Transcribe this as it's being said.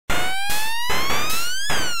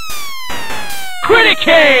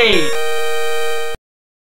Criticade!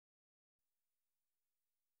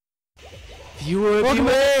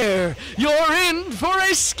 Beware, you're in for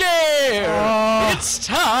a scare! It's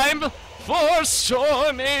time for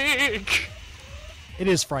Sonic! It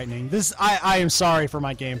is frightening. I am sorry for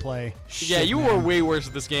my gameplay. Yeah, Shit, you man. were way worse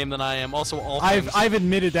at this game than I am. Also, all things. I've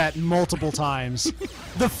admitted that multiple times.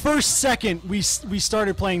 The first second we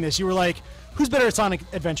started playing this, you were like, "Who's better at Sonic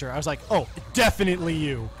Adventure?" I was like, "Oh, definitely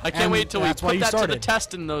you." I can't And wait till we that's why put you that to the started.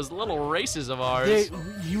 test in those little races of ours.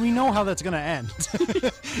 We know how that's gonna end.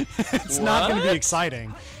 It's not gonna be What?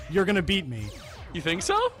 exciting. You're gonna beat me. You think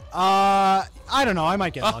so? I don't know. I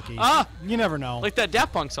might get lucky. You never know. Like that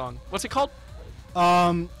Daft Punk song. What's it called?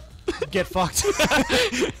 Get fucked.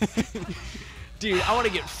 Dude, I want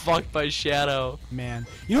to get fucked by Shadow. Man,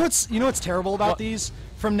 you know what's terrible about these?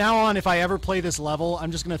 From now on, if I ever play this level,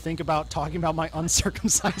 I'm just gonna think about talking about my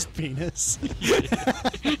uncircumcised penis. Yeah.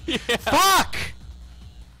 Fuck!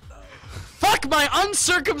 Fuck my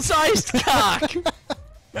uncircumcised cock!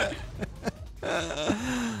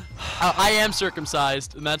 I am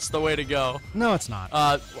circumcised, and that's the way to go. No, it's not.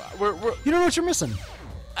 We're You don't know what you're missing.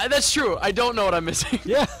 that's true. I don't know what I'm missing.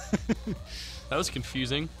 Yeah. That was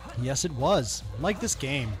confusing. Yes, it was. Like this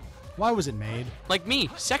game. Why was it made? Like me,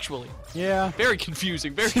 sexually. Yeah. Very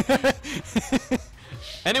confusing. Very.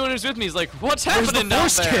 Anyone who's with me is like, what's Where's happening the down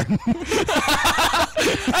there?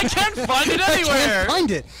 foreskin? I can't find it anywhere. I can't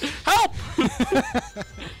find it. Help!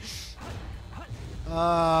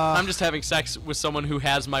 Uh, I'm just having sex with someone who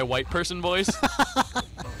has my white person voice.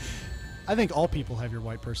 I think all people have your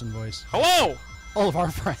white person voice. Hello! All of our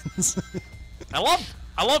friends. I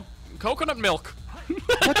love coconut milk.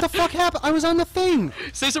 What the fuck happened? I was on the thing.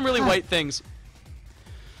 Say some really white things.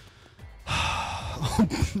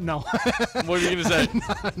 No. What were you gonna say?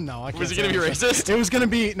 No, I can't. Was it say gonna be anything. racist? It was gonna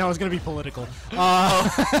be no. It was gonna be political.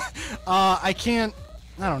 I can't.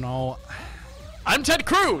 I don't know. I'm Ted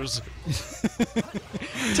Cruz.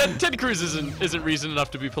 Ted Cruz isn't reason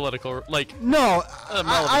enough to be political. Like No, relevant,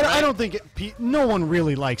 I right? don't think no one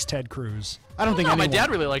really likes Ted Cruz. I don't think no, anyone. my dad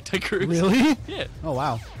really liked Ted Cruz. Really? Yeah. Oh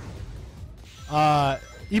wow.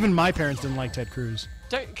 Even my parents didn't like Ted Cruz.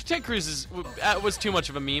 Ted Cruz was too much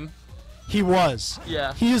of a meme. He was.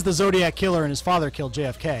 Yeah. He is the Zodiac killer, and his father killed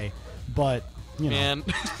JFK. But you know, Man.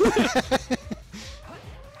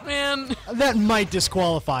 Man. that might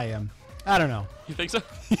disqualify him. I don't know. You think so?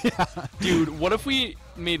 Yeah. Dude, what if we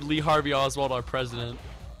made Lee Harvey Oswald our president?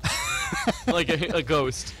 Like a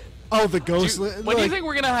ghost. Oh, the ghost. When do you think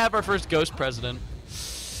we're gonna have our first ghost president?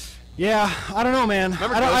 Yeah, I don't know, man.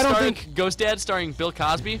 Remember I don't think. Ghost Dad starring Bill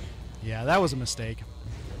Cosby? Yeah, that was a mistake.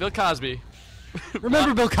 Bill Cosby.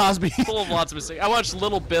 Remember Bill Cosby? Full of lots of mistakes. I watched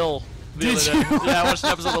Little Bill the Did other day. you? Yeah, I watched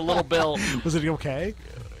an episode of Little Bill. Was it okay?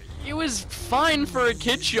 It was fine for a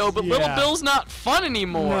kid show, but Little Yeah. Bill's not fun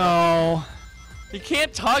anymore. No. You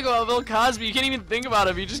can't talk about Bill Cosby. You can't even think about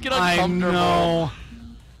him. You just get I uncomfortable. know.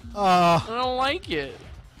 I don't like it.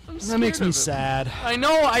 I'm That makes scared me of it. sad. I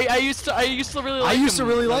know. I used to really like I used to him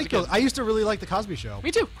really when I was like a kid. I used to really like the Cosby Show.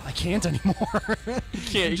 Me too. I can't anymore.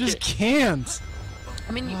 You I just can't.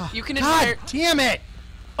 I mean, you can God admire. damn it!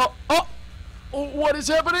 Oh, what is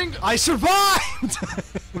happening? I survived.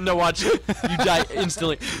 No, watch. You die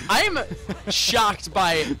instantly. I am shocked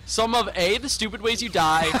by some of A, the stupid ways you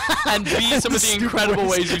die, and B, some of the Stupid incredible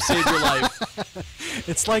ways. ways you saved your life.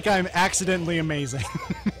 It's like I'm accidentally amazing.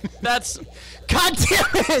 That's. God damn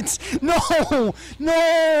it! No!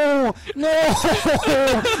 No! No!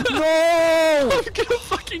 No! I'm gonna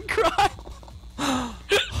fucking cry.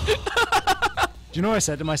 Do you know what I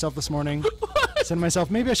said to myself this morning? I said to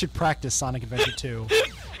myself, maybe I should practice Sonic Adventure 2.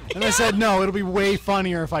 And I said, no, it'll be way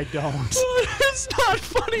funnier if I don't. It's not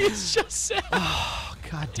funny. It's just sad. Oh,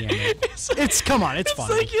 God damn it. It's come on, it's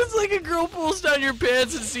funny. It's like a girl pulls down your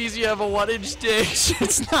pants and sees you have a 1-inch dick.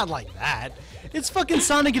 It's not like that. It's fucking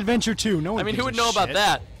Sonic Adventure 2. No one I mean, who gives would a know about shit.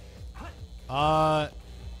 that?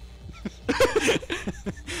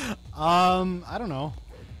 I don't know.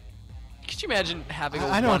 Could you imagine having a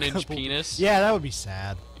I know a 1-inch couple- penis? Yeah, that would be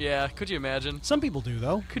sad. Yeah, could you imagine? Some people do,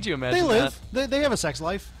 though. Could you imagine They live. that? They have a sex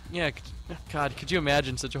life. Yeah, God, could you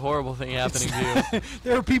imagine such a horrible thing happening to you?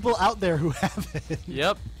 There are people out there who have it.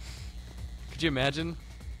 Yep. Could you imagine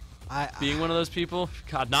being one of those people?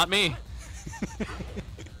 God, not me.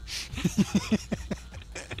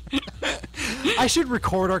 I should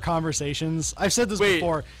record our conversations. I've said this Wait.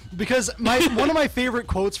 before because one of my favorite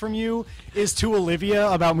quotes from you is to Olivia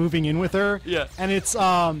about moving in with her. Yeah. And it's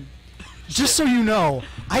Just so you know,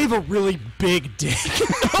 I have a really big dick.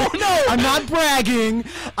 Oh no! I'm not bragging.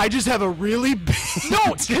 I just have a really big.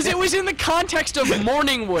 No, because it was in the context of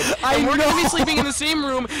Morningwood. And we're gonna be sleeping in the same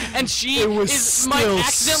room, and she might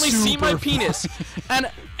accidentally see my penis. And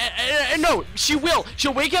no, she will.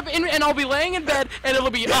 She'll wake up and I'll be laying in bed, and it'll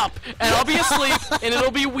be up, and I'll be asleep, and it'll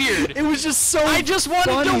be weird. It was just so. I just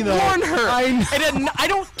wanted funny, to warn her. I I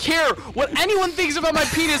don't care what anyone thinks about my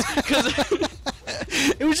penis, because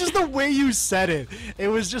it was just the way you said it. It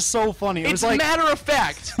was just so funny. It was like matter of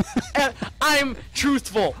fact. And I'm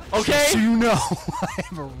truthful, okay? Just so you know, I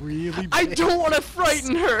have a really. I don't want to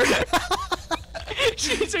frighten her.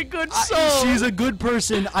 She's a good soul. She's a good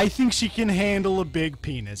person. I think she can handle a big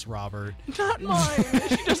penis, Robert. Not mine.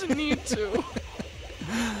 She doesn't need to.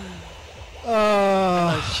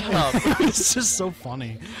 Shut up. It's just so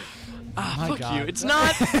funny. My Fuck God. you. It's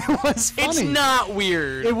not. It was funny. It's not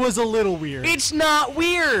weird. It was a little weird. It's not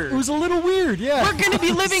weird. It was a little weird, yeah. We're gonna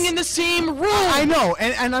be living in the same room. I know,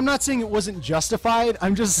 and I'm not saying it wasn't justified.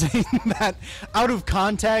 I'm just saying that out of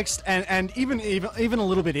context and even a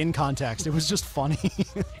little bit in context, it was just funny.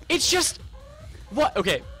 It's just what?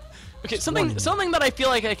 Okay, something that I feel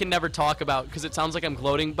like I can never talk about because it sounds like I'm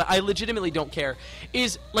gloating, but I legitimately don't care.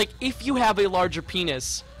 Is like if you have a larger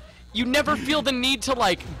penis, you never feel the need to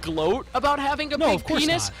like gloat about having a big of course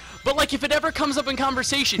penis. not. But like if it ever comes up in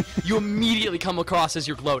conversation, you immediately come across as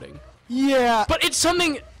you're gloating. Yeah. But it's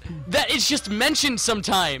something that is just mentioned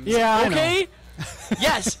sometimes. Yeah, okay?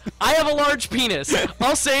 Yes, I have a large penis.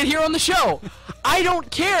 I'll say it here on the show. I don't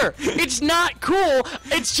care. It's not cool.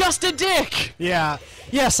 It's just a dick. Yeah.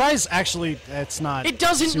 Yeah, size actually, it's not. It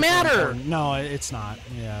doesn't super matter. important. No, it's not.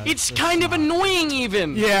 Yeah. It's kind of annoying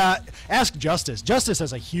even. Yeah. Ask Justice. Justice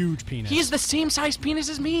has a huge penis. He has the same size penis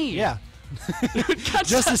as me. Yeah.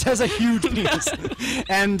 Justice has a huge penis,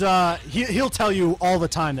 and he'll tell you all the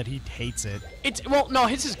time that he hates it. No,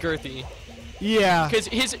 his is girthy. Yeah. Because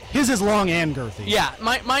his is long and girthy. Yeah,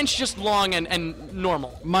 mine's just long and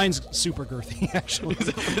normal. Mine's super girthy, actually.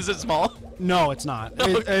 Is it small? No, it's not.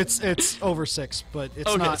 It's over 6, but it's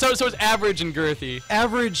okay, not. so it's average and girthy.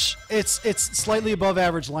 Average. It's slightly above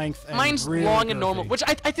average length. And Mine's really long girthy. and normal, which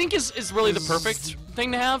I think is really the perfect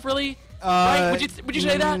thing to have. Really, right? Would you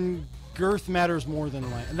say that? Girth matters more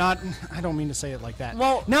than length. I don't mean to say it like that.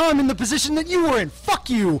 Well, now I'm in the position that you were in.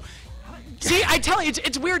 Fuck you. See, I tell you,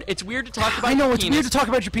 it's weird. It's weird to talk about. I know your it's penis weird to talk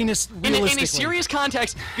about your penis realistically. in a serious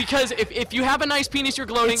context, because if you have a nice penis, you're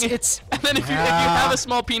gloating. It's and then if you have a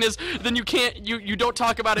small penis, then you can't you don't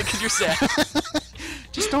talk about it because you're sad.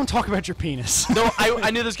 Just don't talk about your penis. No, I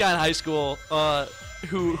knew this guy in high school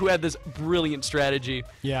who had this brilliant strategy.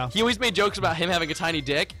 Yeah. He always made jokes about him having a tiny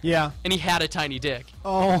dick. Yeah. And he had a tiny dick.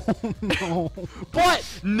 Oh no. But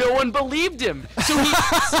no one believed him.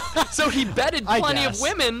 So he betted plenty of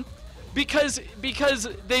women. Because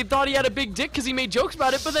they thought he had a big dick because he made jokes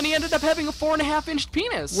about it, but then he ended up having a 4.5-inch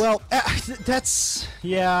penis. Well, that's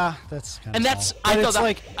kind of. And that's I thought that,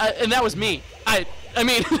 like, and that was me. I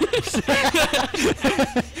mean,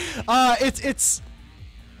 it's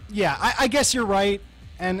yeah. I guess you're right,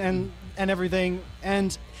 and everything,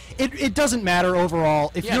 and it doesn't matter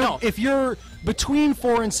overall if you're between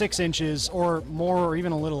 4 and 6 inches or more or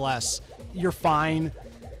even a little less, you're fine.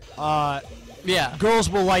 Yeah. Girls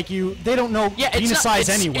will like you. They don't know penis size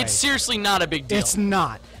anyway. It's seriously not a big deal. It's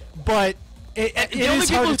not. But the only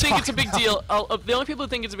people who think it's a big deal. The only people who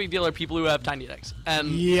think it's a big deal are people who have tiny dicks.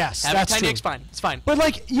 And yes, having that's tiny true. dick's fine. It's fine. But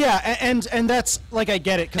like, yeah, and that's like I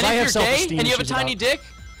get it because I have self-esteem. And you have a tiny dick,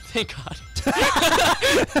 thank God.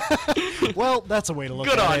 Well, that's a way to look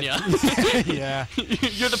Good at on it. ya. Yeah.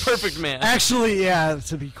 You're the perfect man. Actually, yeah,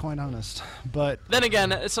 to be quite honest. But then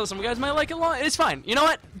again, so some guys might like it long. It's fine. You know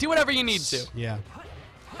what? Do whatever you need to. Yeah.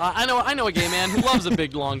 I know a gay man who loves a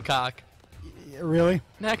big long cock. Really?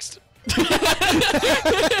 Next. Can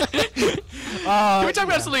we talk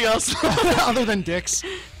about something else? Other than dicks?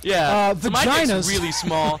 Yeah. Vaginas. My dick's really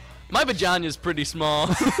small. My vagina's pretty small.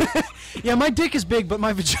 Yeah, my dick is big, but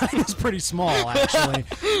my vagina's pretty small, actually.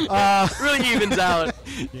 Really evens out.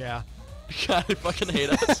 Yeah. God, I fucking hate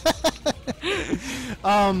us.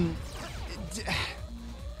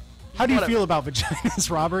 How do you feel about vaginas,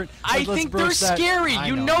 Robert? I think they're scary.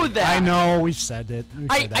 You know that. I know. We've said it.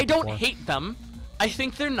 I don't hate them. I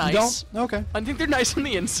think they're nice. You don't? Okay. I think they're nice on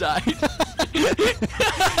the inside.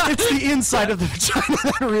 It's the inside of the vagina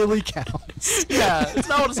that really counts. Yeah, it's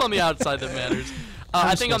not what's on the outside that matters.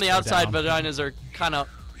 I think on the outside, vaginas are kind of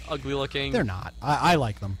ugly looking. They're not. I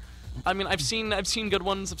like them. I mean, I've seen good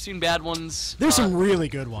ones. I've seen bad ones. There's some really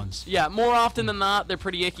good ones. Yeah, more often than not, they're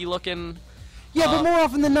pretty icky looking. Yeah, but more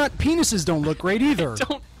often than not, penises don't look great either.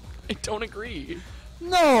 I don't agree.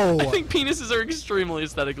 No. I think penises are extremely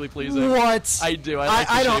aesthetically pleasing. What? I do.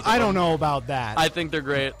 I don't know about that. I think they're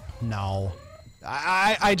great. No.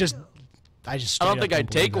 I just. I don't think I'd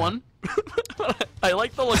take one. I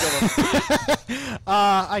like the look of them.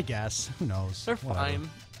 I guess. Who knows? They're Whatever. fine.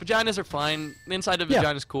 Vaginas are fine. The inside of a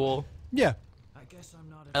vagina is cool. Yeah.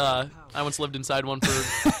 I once lived inside one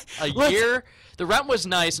for a year. The rent was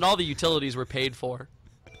nice, and all the utilities were paid for.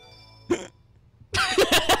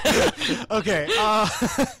 Okay.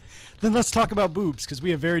 Then let's talk about boobs, because we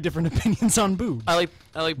have very different opinions on boobs. I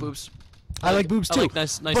like boobs. I like boobs too. I like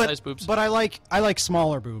nice sized boobs. But I like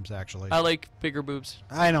smaller boobs actually. I like bigger boobs.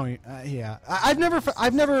 I know. Yeah. I've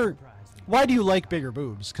never. Why do you like bigger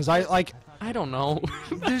boobs? Because I don't know.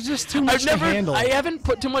 There's just too much to handle. I haven't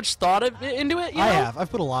put too much thought into it. You know? I have. I've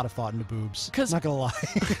put a lot of thought into boobs. Cause not gonna lie.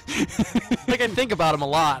 Like I think about them a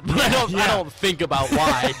lot, but I don't think about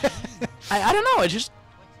why. I don't know. I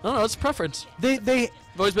don't know. It's preference. They've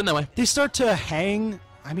always been that way. They start to hang.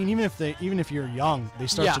 I mean, even if you're young, they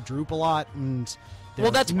start to droop a lot, and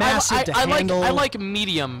that's massive to handle. I like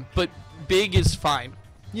medium, but big is fine.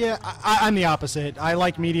 Yeah, I'm the opposite. I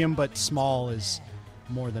like medium, but small is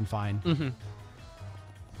more than fine. Mm-hmm.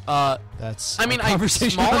 That's. I mean,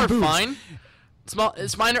 small are fine. Small,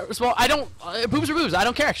 it's minor. Small. I don't. Boobs are boobs. I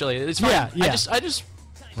don't care actually. It's fine. Yeah. I just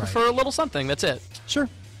prefer a little something. That's it. Sure.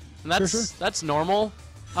 And that's normal.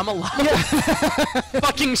 I'm allowed. Yeah.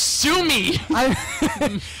 Fucking sue me.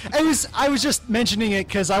 I was just mentioning it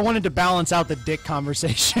because I wanted to balance out the dick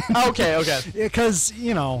conversation. Okay. Because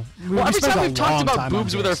every time we've talked about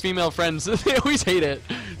boobs with our female friends, they always hate it.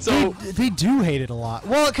 So they do hate it a lot.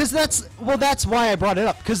 Well, because that's why I brought it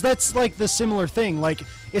up. Because that's like the similar thing. Like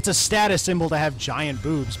it's a status symbol to have giant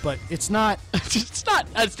boobs, but it's not. It's not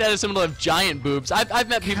a status symbol to have giant boobs. I've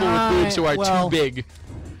met people with boobs who are too big.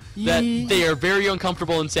 That they are very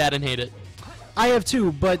uncomfortable and sad and hate it. I have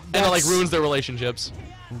too, but and it ruins their relationships.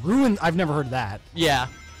 I've never heard that. Yeah.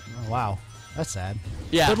 Oh, wow, that's sad.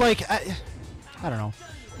 Yeah. But I don't know.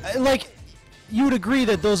 Like, you would agree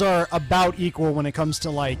that those are about equal when it comes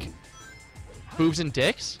to like boobs and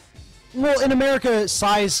dicks. Well, in America,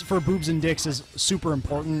 size for boobs and dicks is super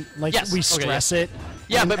important. Like we stress it.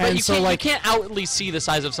 Yeah, but you can't outwardly see the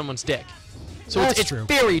size of someone's dick. So it's true.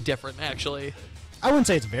 Very different, actually. I wouldn't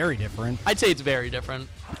say it's very different. I'd say it's very different.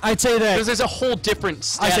 I'd say that... Because there's a whole different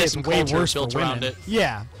status and culture built around it.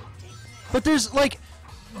 Yeah. But there's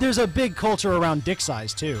a big culture around dick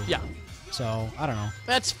size, too. Yeah. So, I don't know.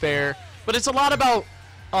 That's fair. But it's a lot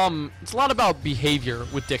about behavior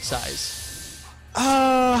with dick size.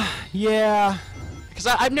 Yeah. Because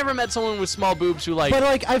I've never met someone with small boobs who, But,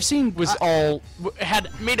 I've seen...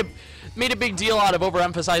 made a big deal out of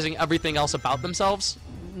overemphasizing everything else about themselves.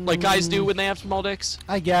 Like guys do when they have small dicks.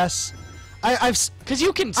 I guess. Because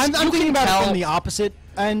you can. I'm thinking about it from the opposite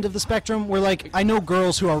end of the spectrum, where I know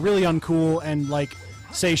girls who are really uncool and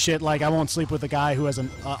say shit like I won't sleep with a guy who has an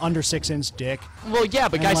under 6-inch dick. Well, yeah,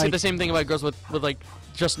 but guys say the same thing about girls with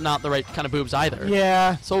just not the right kind of boobs either.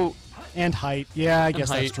 Yeah. So. And height. Yeah, I guess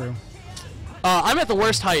that's true. I'm at the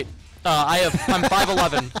worst height. I'm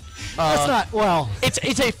 5'11". That's not well. It's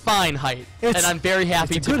a fine height, and I'm very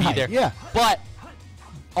happy to be there. Yeah. But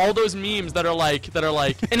all those memes that are like, and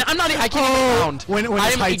I can't even count. When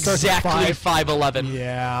I'm exactly 5'11".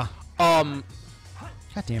 Yeah. God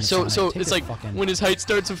damn it. So it's like when his height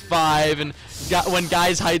starts at 5, and when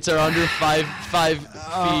guys' heights are under 5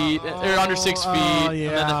 feet or under 6 feet. Oh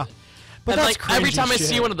yeah. But that's every time I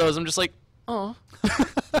see one of those, I'm just like, oh.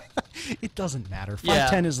 It doesn't matter.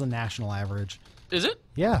 5'10" is the national average. Is it?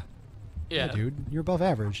 Yeah. Yeah, dude, you're above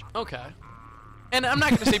average. Okay. And I'm not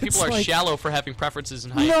going to say people are shallow for having preferences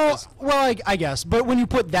in height. No, well, I guess. But when you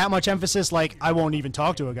put that much emphasis, I won't even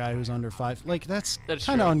talk to a guy who's under 5. That's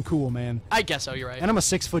kind of uncool, man. I guess so, you're right. And I'm a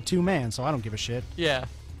 6'2" man, so I don't give a shit. Yeah.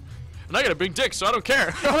 And I got a big dick, so I don't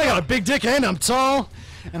care. I got a big dick, and I'm tall,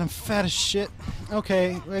 and I'm fat as shit.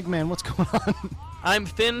 Okay, Eggman, what's going on? I'm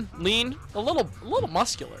thin, lean, a little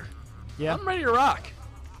muscular. Yeah. I'm ready to rock.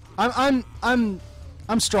 I'm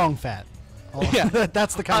strong fat. Yeah.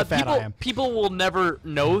 That's the kind of fat I am. People will never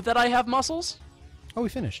know that I have muscles. Oh, we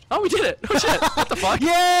finished. Oh, we did it. Oh, shit. What the fuck?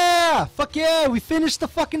 Yeah! Fuck yeah! We finished the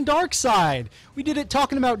fucking dark side. We did it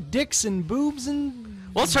talking about dicks and boobs and...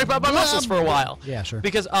 Well, let's talk about my muscles for a while. Yeah, sure.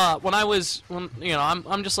 Because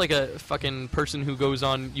I'm just like a fucking person who goes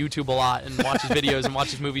on YouTube a lot and watches videos and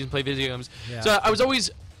watches movies and play video games. Yeah. So I was always...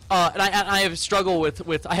 and I have struggle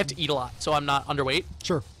with... I have to eat a lot, so I'm not underweight.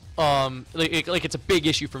 Sure. It's a big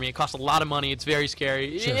issue for me. It costs a lot of money. It's very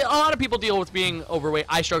scary. Sure. A lot of people deal with being overweight.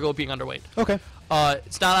 I struggle with being underweight. Okay.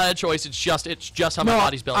 It's not out of choice. It's just how my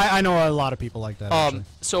body's built. I know a lot of people like that. Actually.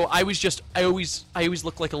 So I always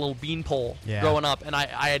looked like a little beanpole growing up, and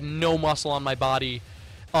I had no muscle on my body,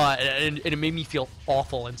 and it made me feel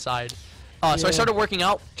awful inside. So I started working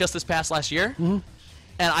out just this past last year, and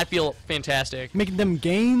I feel fantastic. Making them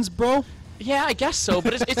gains, bro. Yeah, I guess so,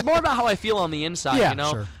 but it's more about how I feel on the inside. Yeah, you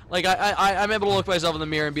know, sure. Like I'm able to look myself in the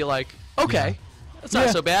mirror and be like, okay, that's not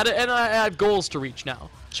so bad, and I have goals to reach now.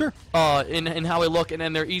 Sure. In how I look,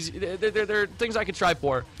 and they're easy. They're things I can strive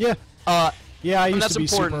for. Yeah. Yeah, I used to be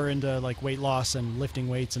important. super into like weight loss and lifting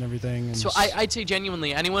weights and everything. And so I'd say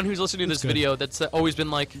genuinely, anyone who's listening to this video that's always been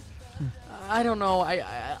like, I don't know,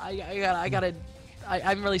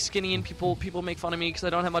 I'm really skinny and people make fun of me because I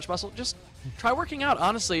don't have much muscle. Just try working out,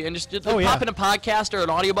 honestly, and just pop in a podcast or an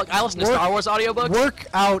audiobook. I listen to Star Wars audiobooks. Work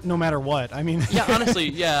out no matter what. I mean, yeah, honestly,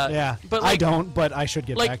 yeah. Yeah, but I don't, but I should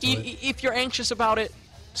get back to it. If you're anxious about it,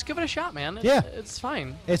 just give it a shot, man. It's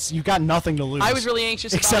fine. You got nothing to lose. I was really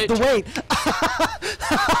anxious except about the weight.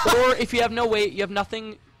 Or if you have no weight, you have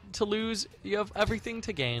nothing to lose. You have everything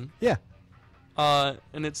to gain. Yeah.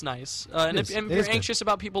 And it's nice. And if you're anxious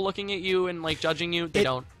about people looking at you and like judging you, they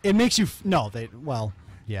don't. It makes you they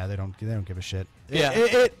don't give a shit.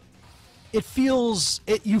 Yeah. It feels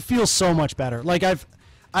you feel so much better. Like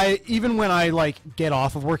even when I like get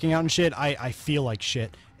off of working out and shit, I feel like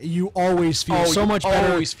shit. You always feel so much better.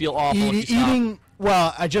 You always feel awful if you stop. Eating.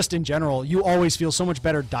 Well, just in general, you always feel so much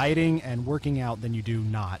better dieting and working out than you do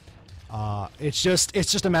not. It's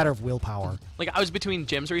just a matter of willpower. Like I was between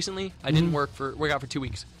gyms recently. I didn't work out for 2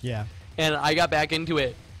 weeks. Yeah. And I got back into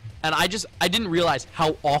it, and I didn't realize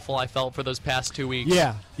how awful I felt for those past 2 weeks.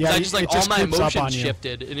 Yeah. Yeah. I just like all my emotions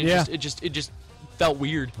shifted, and it just felt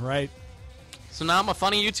weird. Right. So now I'm a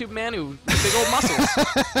funny YouTube man who has big old muscles.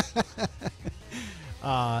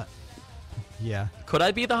 Yeah. Could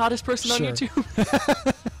I be the hottest person on YouTube?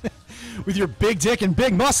 With your big dick and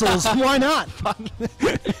big muscles, why not? But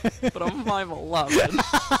I'm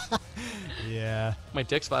 5'11". Yeah. My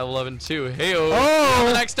dick's 5'11" too. Hey-o. Oh!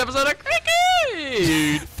 The next episode of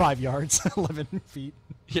Criticade! 5 yards, 11 feet.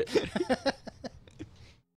 Yeah.